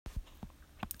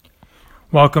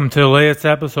Welcome to the latest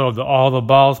episode of the All the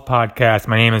Balls podcast.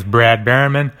 My name is Brad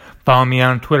Berreman. Follow me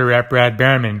on Twitter at Brad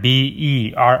Berreman,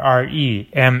 Berreman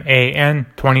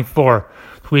 24.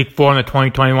 It's week 4 in the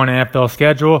 2021 NFL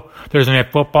schedule. Thursday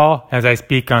Night Football, as I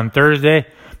speak on Thursday.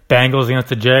 Bengals against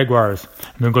the Jaguars.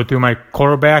 I'm going to go through my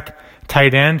quarterback,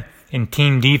 tight end, and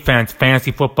team defense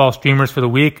fantasy football streamers for the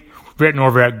week, written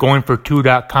over at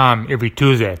goingfor2.com every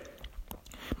Tuesday.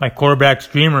 My quarterback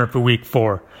streamer for week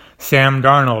 4, Sam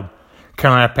Darnold.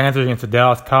 Carolina Panthers against the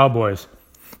Dallas Cowboys.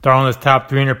 Darnold has top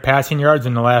 300 passing yards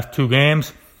in the last 2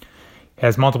 games.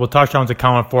 Has multiple touchdowns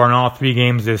accounted for in all 3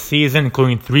 games this season,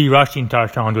 including 3 rushing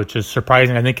touchdowns, which is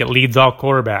surprising. I think it leads all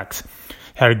quarterbacks.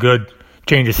 Had a good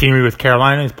change of scenery with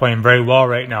Carolina. He's playing very well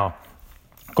right now.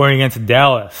 Going against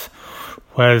Dallas,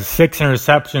 who has 6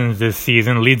 interceptions this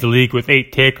season, leads the league with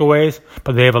 8 takeaways,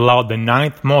 but they have allowed the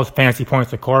 9th most fantasy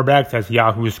points to quarterbacks as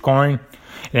Yahoo scoring,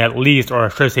 and at least, or I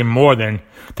should say more than,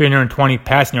 320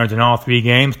 passing yards in all 3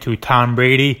 games to Tom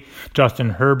Brady, Justin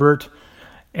Herbert,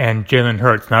 and Jalen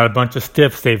Hurts. Not a bunch of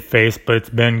stiffs they've faced, but it's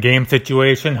been game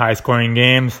situation, high-scoring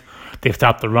games. They've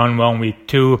stopped the run well in week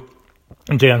 2,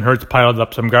 and Jalen Hurts piled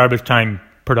up some garbage time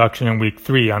production in week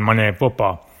 3 on Monday Night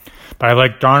Football. But I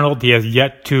like Darnold. He has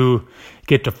yet to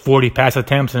get to 40 pass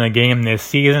attempts in a game this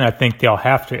season. I think they'll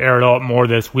have to air it out more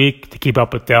this week to keep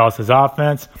up with Dallas'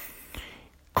 offense.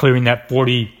 Clearing that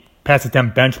 40 pass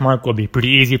attempt benchmark will be pretty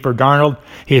easy for Darnold.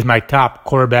 He is my top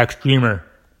quarterback streamer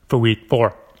for week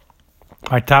 4.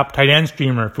 My top tight end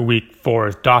streamer for week 4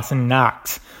 is Dawson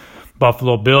Knox.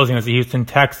 Buffalo Bills against the Houston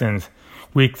Texans.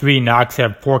 Week 3, Knox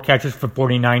had 4 catches for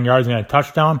 49 yards and a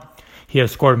touchdown. He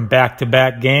has scored in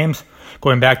back-to-back games.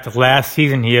 Going back to last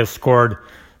season, he has scored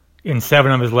in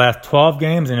 7 of his last 12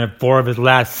 games and in 4 of his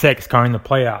last 6 covering the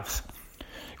playoffs.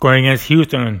 Going against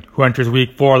Houston, who enters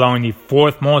week 4 allowing the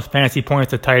 4th most fantasy points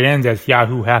to tight ends as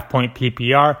Yahoo half-point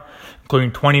PPR,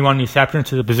 including 21 receptions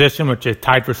to the position, which is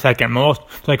tied for second most.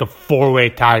 It's like a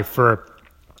 4-way tie for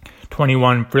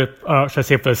 21, for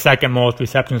the second most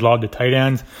receptions allowed to tight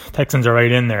ends. Texans are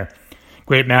right in there.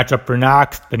 Great matchup for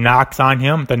Knox. The Knox on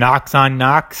him, the Knox on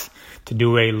Knox, to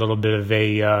do a little bit of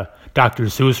a Dr.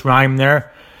 Seuss rhyme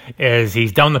there, as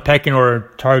he's down the pecking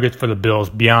order targets for the Bills,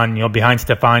 behind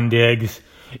Stephon Diggs,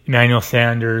 Emmanuel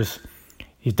Sanders.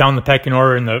 He's down the pecking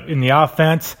order in the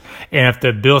offense, and if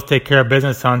the Bills take care of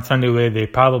business on Sunday, the way they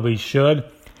probably should,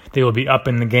 they will be up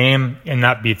in the game and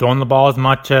not be throwing the ball as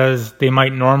much as they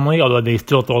might normally, although they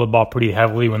still throw the ball pretty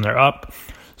heavily when they're up,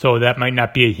 so that might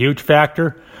not be a huge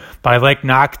factor. But I like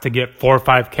Knox to get 4 or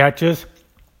 5 catches,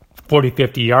 40,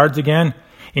 50 yards again, and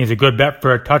he's a good bet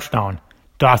for a touchdown.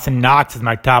 Dawson Knox is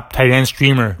my top tight end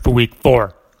streamer for week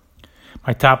 4.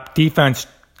 My top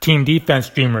team defense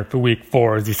streamer for week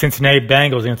 4 is the Cincinnati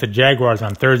Bengals against the Jaguars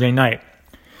on Thursday night.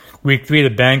 Week 3, the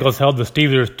Bengals held the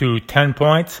Steelers to 10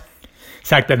 points,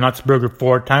 sacked Nutsberger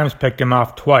 4 times, picked him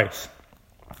off twice.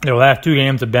 Their last 2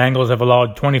 games, the Bengals have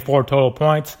allowed 24 total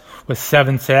points with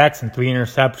 7 sacks and 3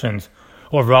 interceptions.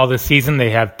 Overall this season,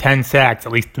 they have 10 sacks,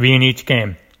 at least 3 in each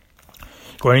game.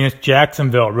 Going against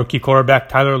Jacksonville, rookie quarterback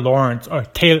Trevor Lawrence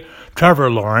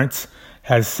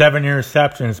has 7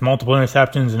 interceptions, multiple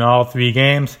interceptions in all 3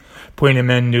 games, putting him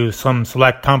into some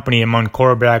select company among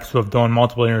quarterbacks who have done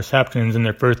multiple interceptions in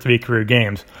their first 3 career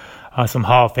games. Some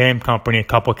Hall of Fame company, a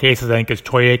couple of cases, I think it's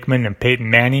Troy Aikman and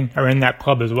Peyton Manning are in that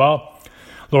club as well.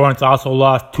 Lawrence also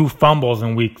lost 2 fumbles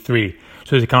in week 3,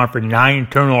 so he's accounted for 9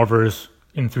 turnovers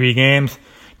in 3 games.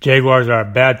 Jaguars are a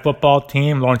bad football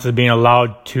team. Lawrence is being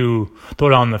allowed to throw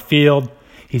down the field.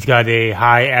 He's got a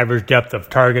high average depth of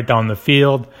target down the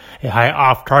field, a high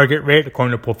off-target rate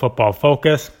according to Pro Football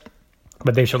Focus.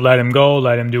 But they should let him go,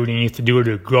 let him do what he needs to do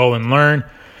to grow and learn.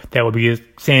 That will be the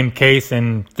same case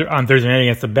on Thursday night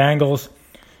against the Bengals.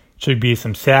 Should be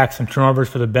some sacks, some turnovers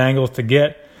for the Bengals to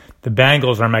get. The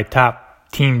Bengals are my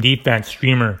top team defense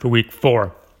streamer for week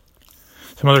 4.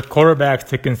 Some other quarterbacks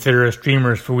to consider as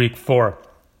streamers for week 4.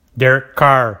 Derek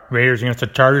Carr, Raiders against the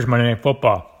Chargers, Monday Night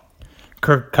Football.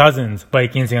 Kirk Cousins,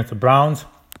 Vikings against the Browns.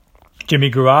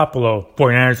 Jimmy Garoppolo,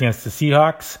 49ers against the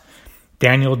Seahawks.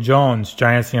 Daniel Jones,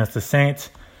 Giants against the Saints.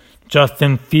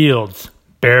 Justin Fields,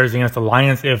 Bears against the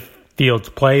Lions. If Fields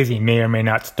plays, he may or may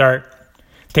not start.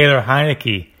 Taylor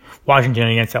Heineke, Washington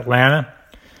against Atlanta.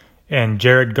 And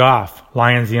Jared Goff,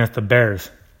 Lions against the Bears.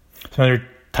 Some other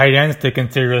tight ends to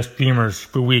consider as streamers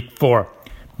for week 4.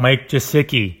 Mike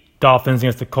Gesicki, Dolphins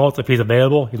against the Colts, if he's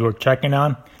available. He's worth checking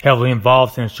on. Heavily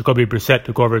involved since Jacoby Brissett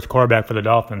took over as quarterback for the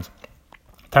Dolphins.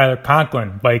 Tyler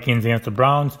Conklin, Vikings against the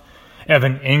Browns.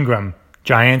 Evan Ingram,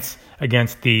 Giants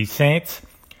against the Saints.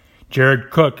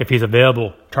 Jared Cook, if he's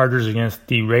available. Chargers against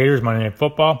the Raiders, Monday Night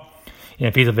Football. And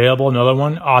if he's available, another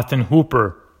one, Austin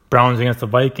Hooper, Browns against the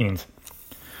Vikings.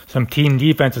 Some team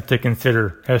defenses to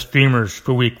consider as streamers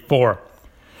for Week 4.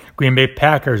 Green Bay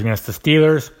Packers against the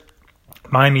Steelers.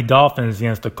 Miami Dolphins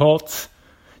against the Colts.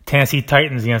 Tennessee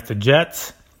Titans against the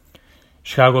Jets.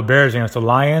 Chicago Bears against the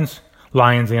Lions.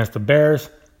 Lions against the Bears.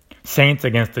 Saints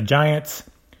against the Giants.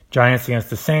 Giants against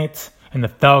the Saints. And the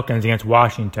Falcons against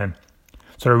Washington.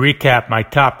 So to recap, my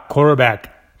top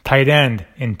quarterback, tight end,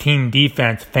 and team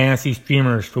defense fantasy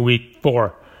streamers for Week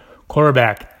 4.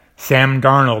 Quarterback, Sam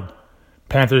Darnold.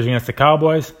 Panthers against the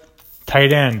Cowboys.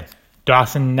 Tight end,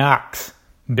 Dawson Knox.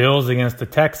 Bills against the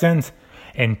Texans.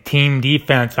 And team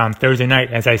defense on Thursday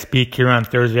night, as I speak here on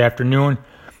Thursday afternoon,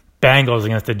 Bengals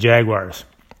against the Jaguars.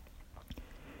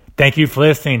 Thank you for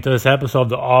listening to this episode of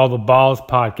the All the Balls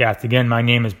podcast. Again, my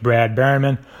name is Brad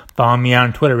Berriman. Follow me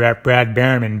on Twitter at Brad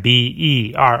Berriman,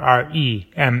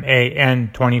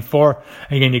 BERREMAN 24.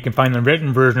 Again, you can find the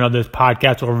written version of this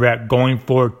podcast over at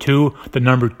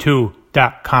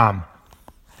goingfor2.com.